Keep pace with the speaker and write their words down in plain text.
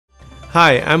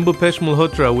Hi, I'm Bhupesh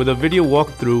Malhotra with a video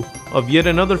walkthrough of yet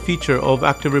another feature of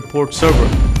ActiveReports Server,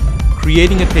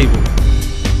 creating a table.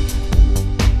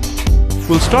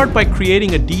 We'll start by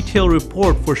creating a detailed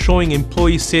report for showing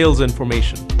employee sales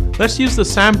information. Let's use the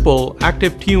sample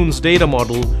ActiveTunes data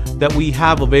model that we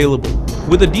have available.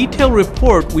 With a detailed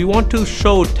report, we want to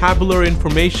show tabular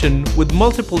information with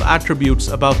multiple attributes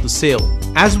about the sale.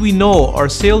 As we know, our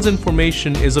sales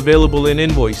information is available in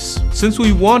Invoice. Since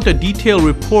we want a detailed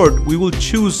report, we will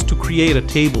choose to create a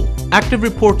table.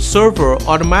 ActiveReports Server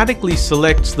automatically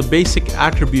selects the basic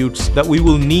attributes that we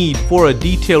will need for a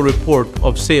detailed report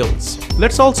of sales.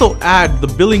 Let's also add the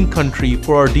billing country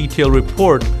for our detailed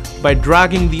report by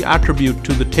dragging the attribute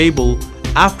to the table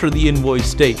after the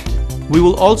invoice date. We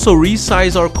will also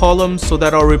resize our columns so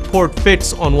that our report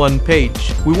fits on one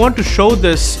page. We want to show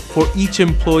this for each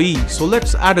employee, so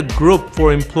let's add a group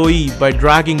for employee by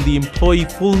dragging the employee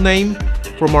full name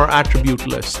from our attribute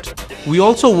list. We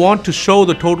also want to show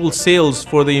the total sales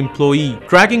for the employee.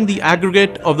 Dragging the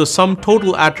aggregate of the sum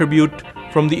total attribute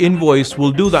from the invoice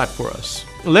will do that for us.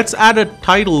 Let's add a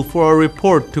title for our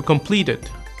report to complete it.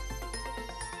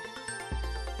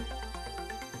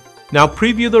 Now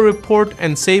preview the report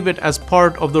and save it as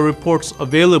part of the reports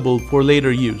available for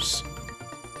later use.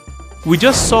 We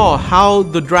just saw how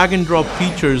the drag and drop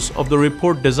features of the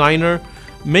report designer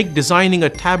make designing a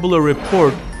tabular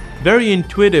report very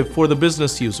intuitive for the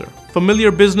business user. Familiar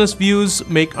business views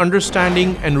make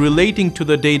understanding and relating to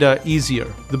the data easier.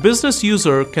 The business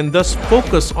user can thus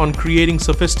focus on creating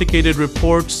sophisticated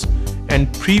reports and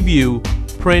preview,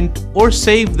 print, or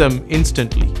save them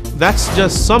instantly. That's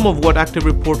just some of what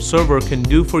ActiveReports Server can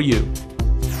do for you.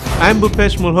 I'm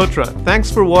Bhupesh Malhotra.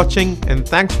 Thanks for watching and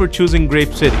thanks for choosing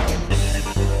GrapeCity.